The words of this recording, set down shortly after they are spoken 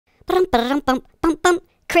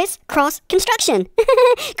Crisscross construction.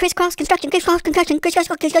 Crisscross construction. Crisscross construction. Crisscross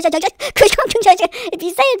construction. Crisscross construction. If you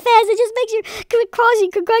say it fast, it just makes your crossy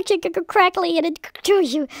crackly and it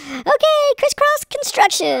chews you. Okay, crisscross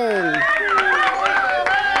construction.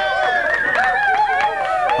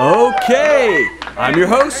 Okay, I'm your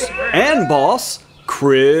host and boss,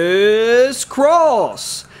 Crisscross.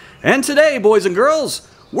 And today, boys and girls,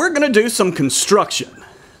 we're gonna do some construction.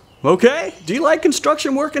 Okay? Do you like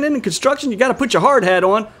construction, working in construction? You gotta put your hard hat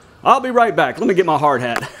on. I'll be right back. Let me get my hard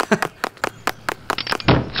hat.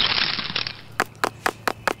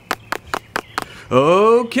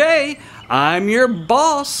 Okay, I'm your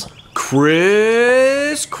boss, Crisscross.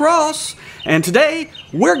 And today,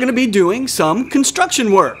 we're gonna be doing some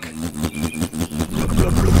construction work.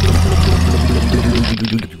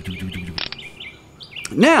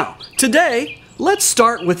 Now, today, let's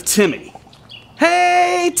start with Timmy.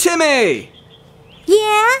 Hey, Timmy!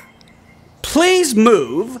 Yeah? Please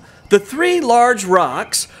move the 3 large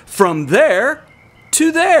rocks from there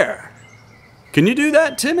to there. Can you do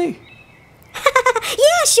that, Timmy?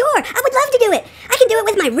 Yeah, sure. I would love to do it. I can do it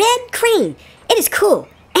with my red crane. It is cool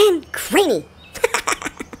and craney.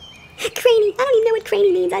 Craney. I don't even know what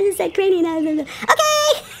craney means. I just said craney. Okay.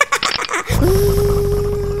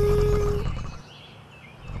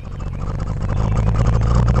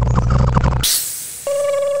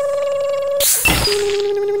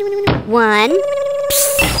 1,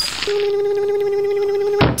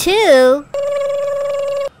 2,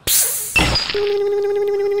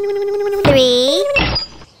 3.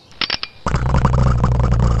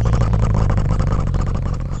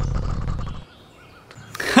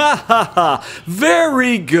 Ha ha ha!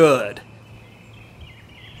 Very good.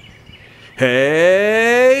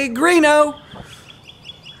 Hey, Greeno!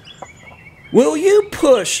 Will you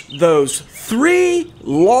push those 3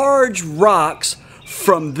 large rocks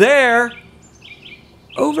from there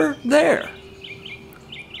over there?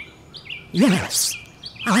 Yes,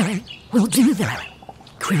 I will do that,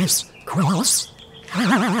 Crisscross.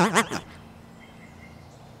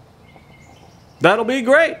 That'll be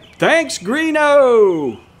great. Thanks,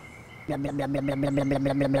 Greeno.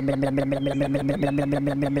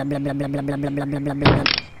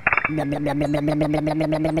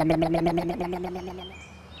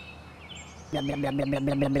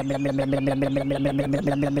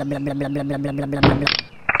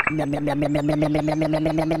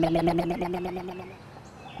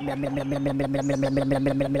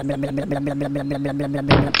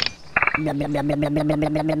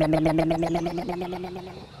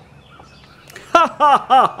 Ha ha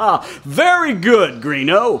ha ha! Very good,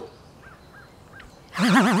 Greeno.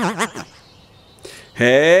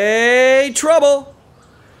 Hey, Trouble.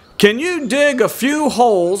 Can you dig a few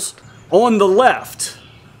holes on the left?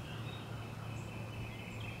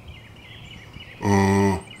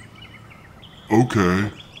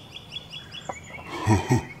 Okay.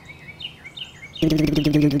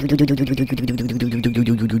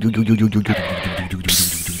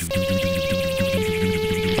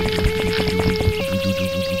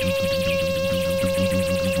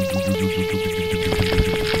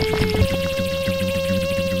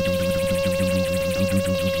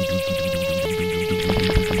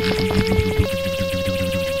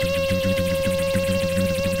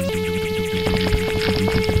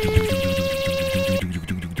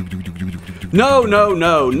 No, no,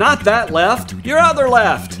 no, not that left. Your other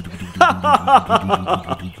left.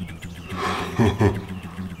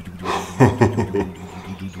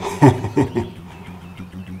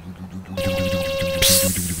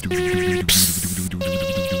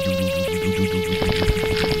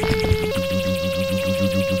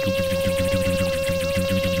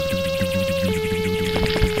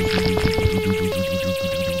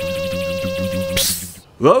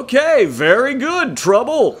 Okay, very good,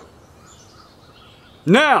 Trouble.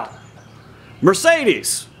 Now,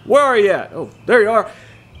 Mercedes, where are you at? Oh, there you are.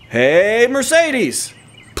 Hey, Mercedes,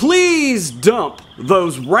 please dump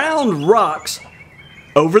those round rocks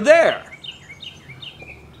over there.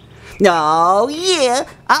 Oh, yeah,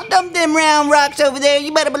 I'll dump them round rocks over there,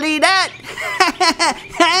 you better believe that.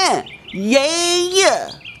 Yeah.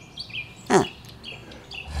 Huh.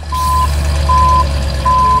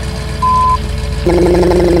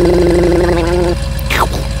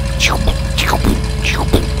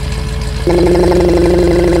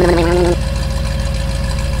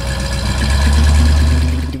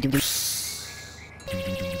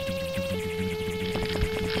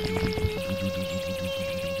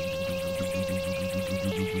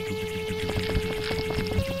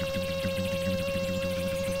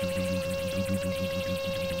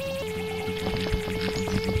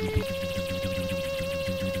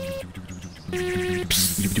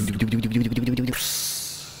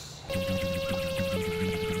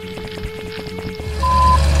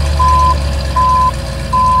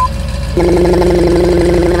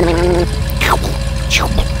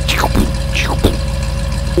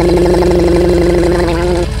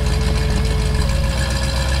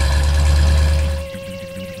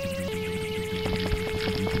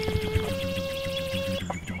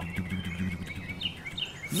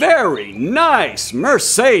 Very nice,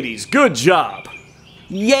 Mercedes. Good job.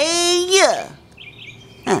 Yeah.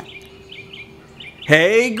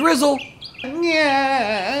 Hey, Grizzle.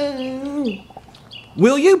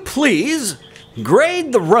 Will you please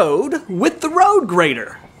grade the road with the road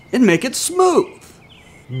grader and make it smooth?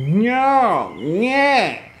 No.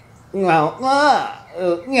 Yeah. Well,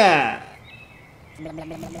 yeah.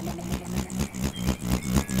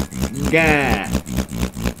 Yeah.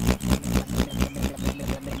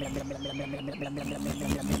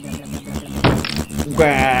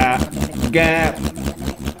 Gah.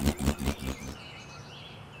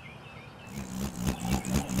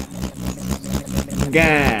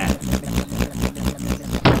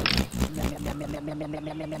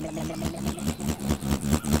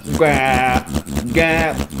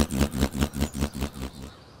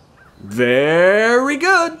 Very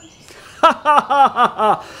good.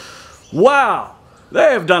 Wow,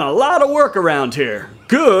 they have done a lot of work around here.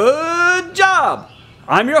 Good job.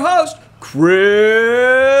 I'm your host, Chris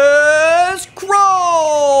Cross.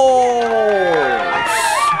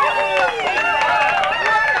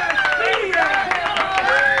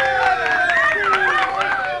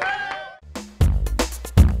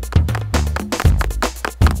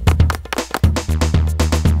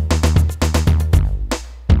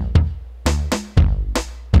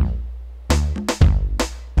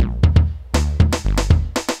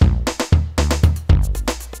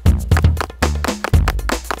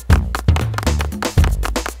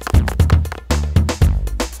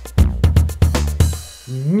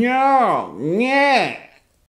 No. Yeah.